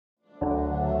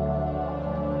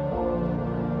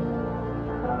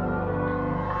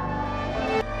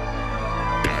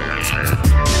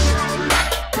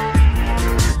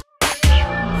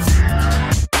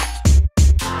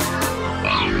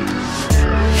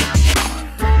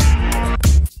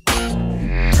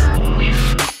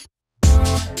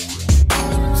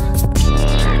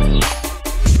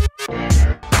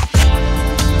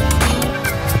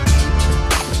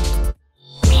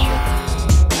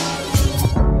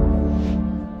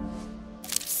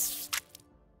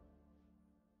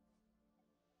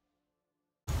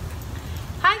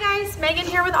Megan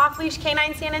here with Off Leash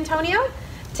Canine San Antonio.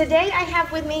 Today I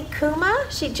have with me Kuma.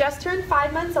 She just turned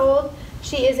 5 months old.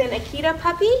 She is an AKITA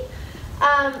puppy.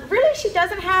 Really, she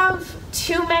doesn't have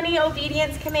too many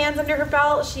obedience commands under her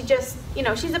belt. She just,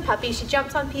 she's a puppy. She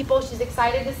jumps on people. She's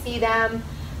excited to see them.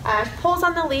 She pulls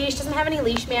on the leash, doesn't have any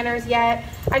leash manners yet.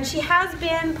 And she has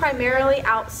been primarily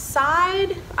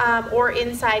outside or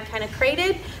inside, kind of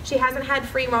crated. She hasn't had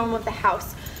free roam of the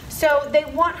house. So they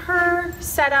want her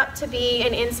set up to be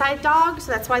an inside dog,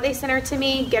 so that's why they sent her to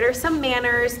me, get her some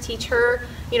manners, teach her,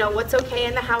 what's okay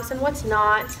in the house and what's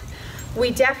not.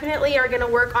 We definitely are going to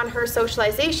work on her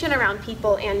socialization around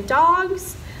people and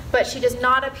dogs, but she does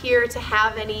not appear to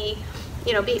have any,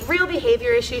 real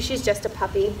behavior issues. She's just a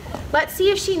puppy. Let's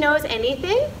see if she knows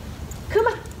anything.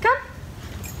 Kuma, come.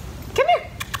 Come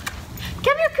here.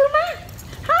 Come here, Kuma.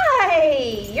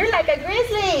 Hi. You're like a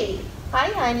grizzly. Hi,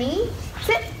 honey.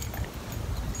 Sit.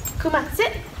 Kuma,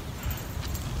 sit.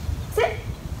 Sit.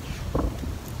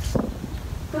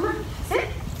 Kuma, sit.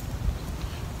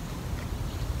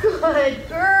 Good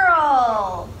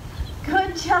girl.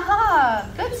 Good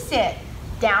job. Good sit.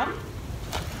 Down.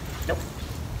 Nope.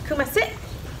 Kuma, sit.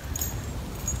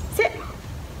 Sit.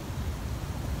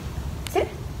 Sit.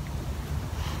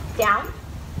 Down.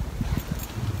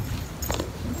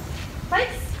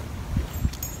 Place.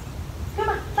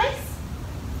 Kuma, place.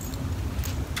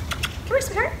 Come here,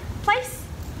 sweetheart. Place.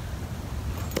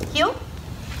 Heel.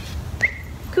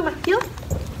 Kuma, heel.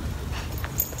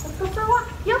 Let's go for a walk.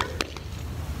 Heel.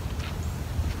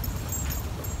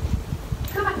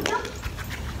 Kuma, heel.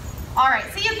 All right,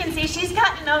 so you can see she's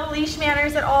got no leash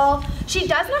manners at all. She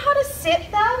does know how to sit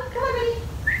though. Come on, baby.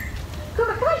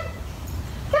 Kuma, come on.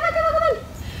 Come on, come on, come on.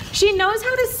 She knows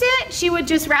how to sit. She would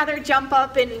just rather jump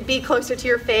up and be closer to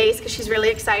your face because she's really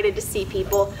excited to see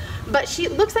people. But she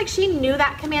looks like she knew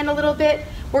that command a little bit.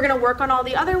 We're gonna work on all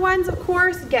the other ones, of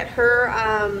course, get her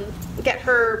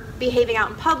behaving out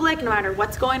in public, no matter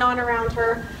what's going on around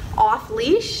her, off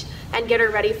leash, and get her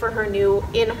ready for her new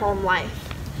in-home life.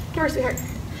 Come here, sweetheart.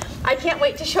 I can't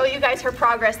wait to show you guys her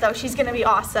progress though. She's gonna be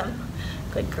awesome.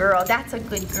 Good girl, that's a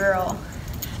good girl.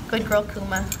 Good girl,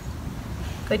 Kuma.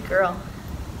 Good girl.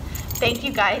 Thank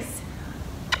you guys.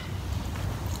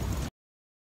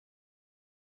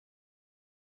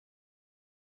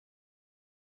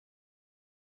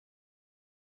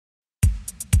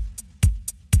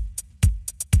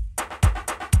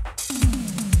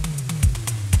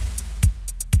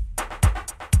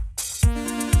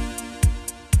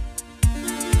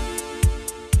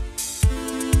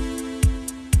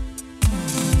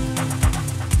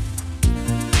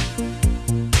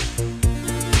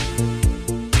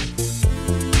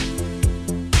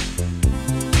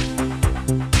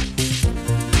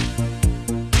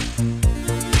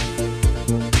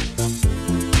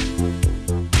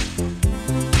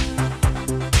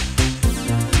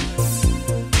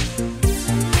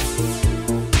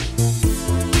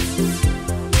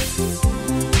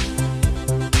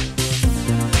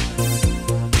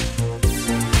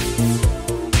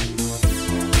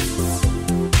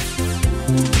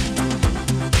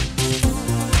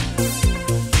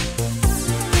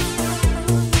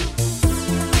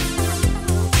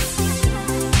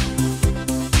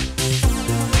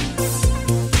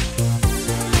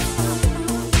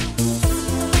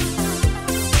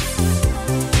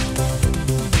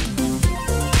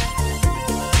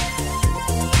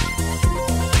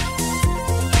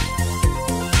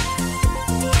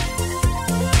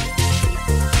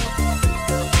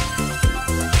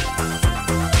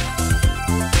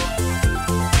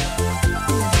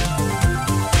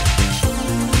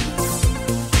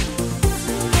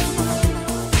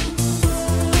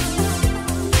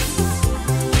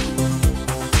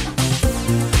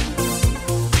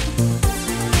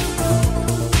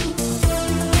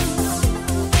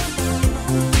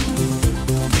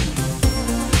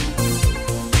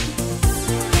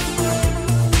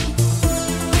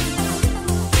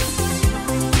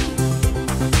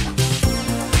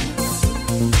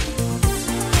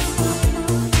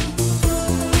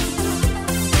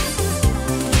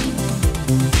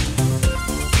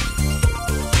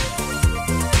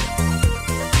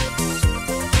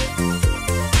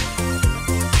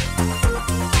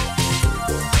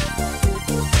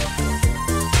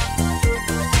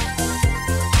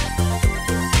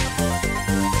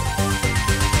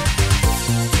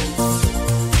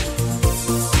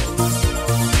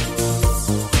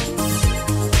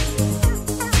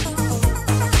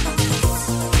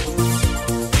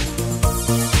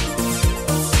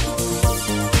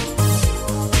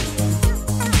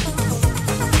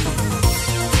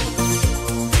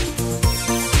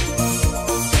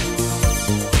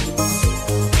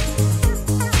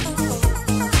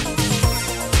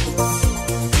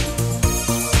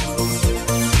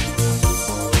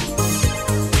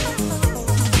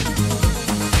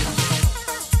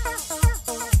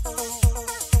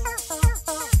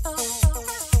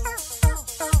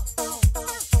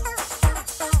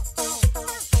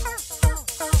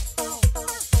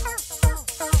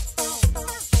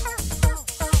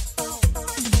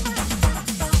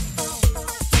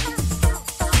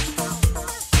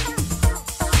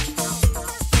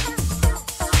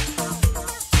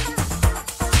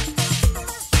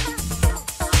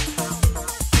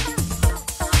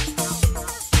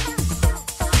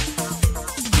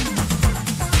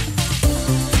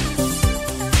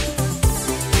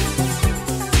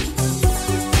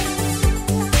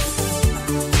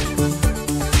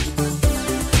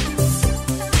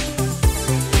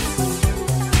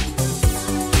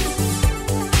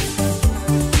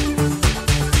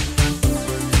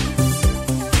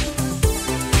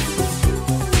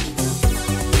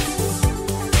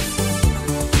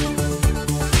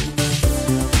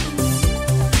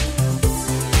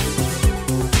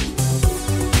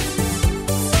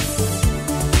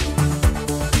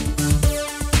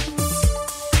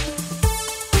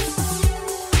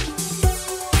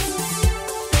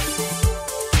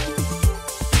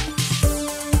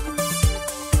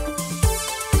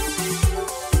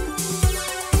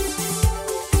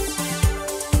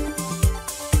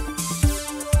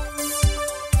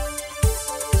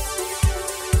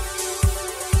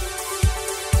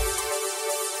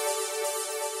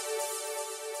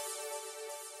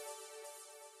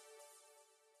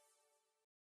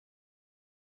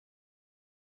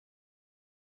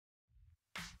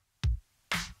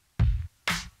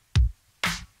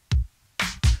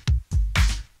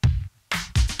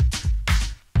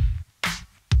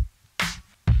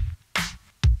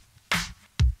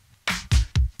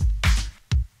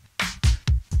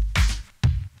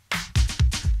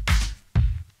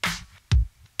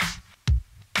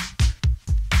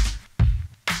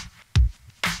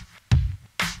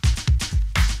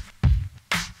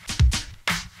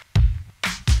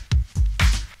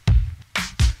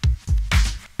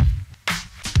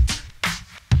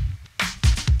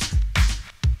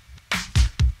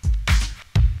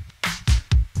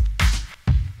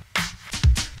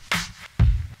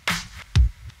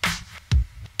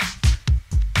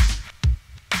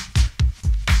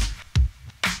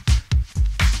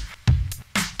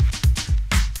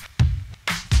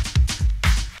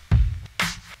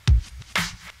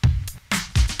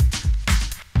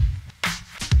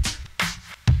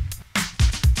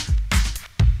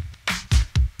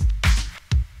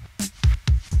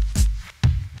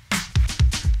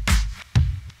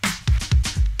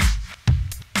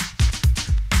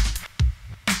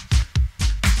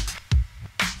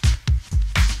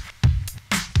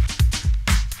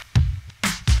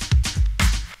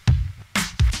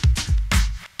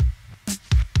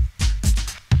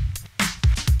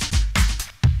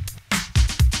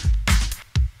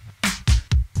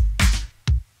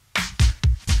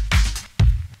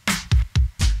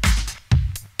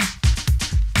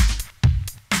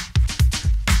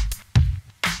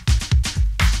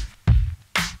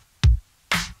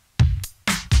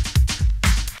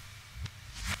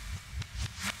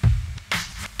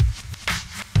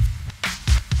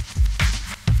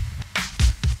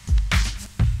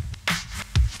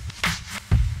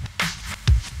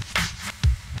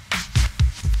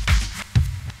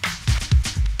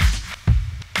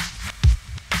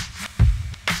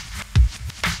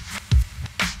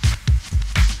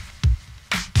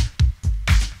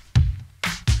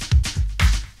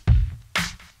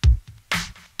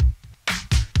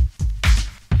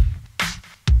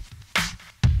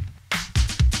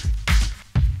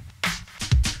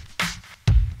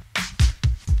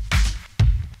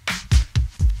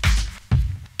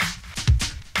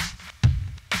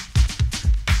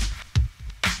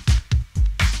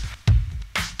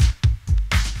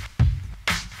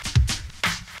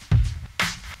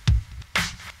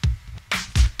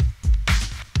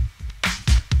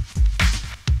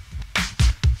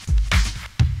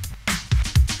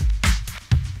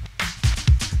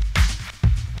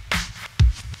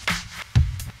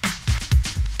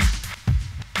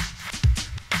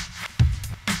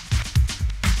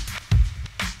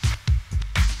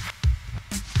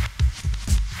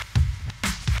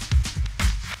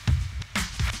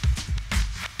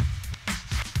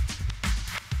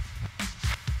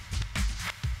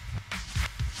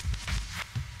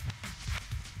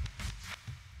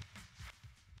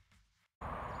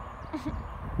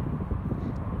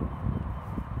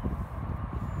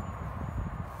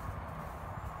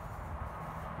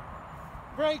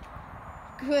 Break.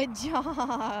 Good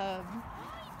job.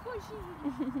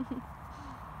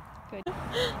 Good.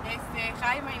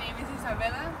 Hi, my name is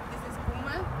Isabella. This is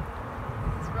Puma.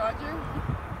 This is Roger.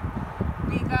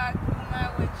 We got Puma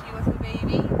when she was a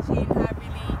baby. She didn't have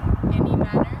really any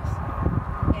manners.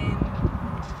 And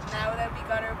now that we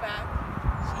got her back,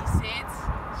 she sits,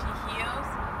 she heals,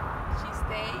 she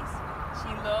stays,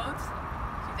 she loads,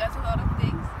 she does a lot of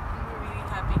things, and we're really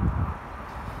happy.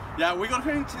 Yeah, we got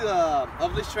her into the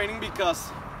off-leash training because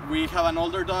we have an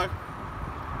older dog.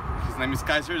 His name is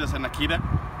Kaiser, that's an AKITA,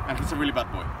 and he's a really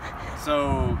bad boy.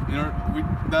 So, you know,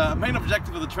 the main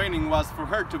objective of the training was for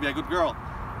her to be a good girl,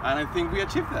 and I think we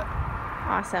achieved that.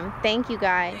 Awesome. Thank you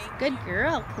guys. Good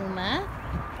girl, Kuma.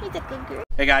 He's a good girl.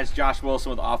 Hey guys, Josh Wilson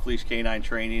with Off Leash Canine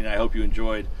Training, and I hope you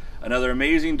enjoyed another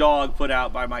amazing dog put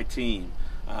out by my team.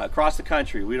 Across the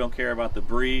country, we don't care about the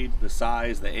breed, the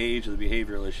size, the age, or the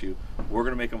behavioral issue. We're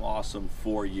going to make them awesome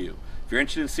for you. If you're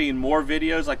interested in seeing more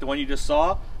videos like the one you just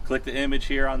saw, click the image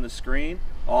here on the screen.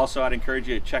 Also, I'd encourage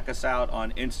you to check us out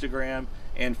on Instagram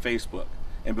and Facebook.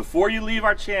 And before you leave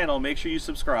our channel, make sure you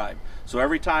subscribe. So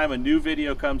every time a new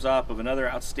video comes up of another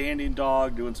outstanding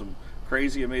dog doing some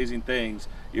crazy, amazing things,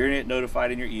 you're going to get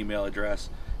notified in your email address.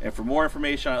 And for more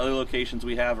information on other locations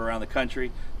we have around the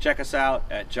country, check us out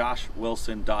at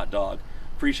joshwilson.dog.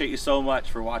 Appreciate you so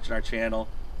much for watching our channel.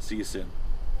 See you soon.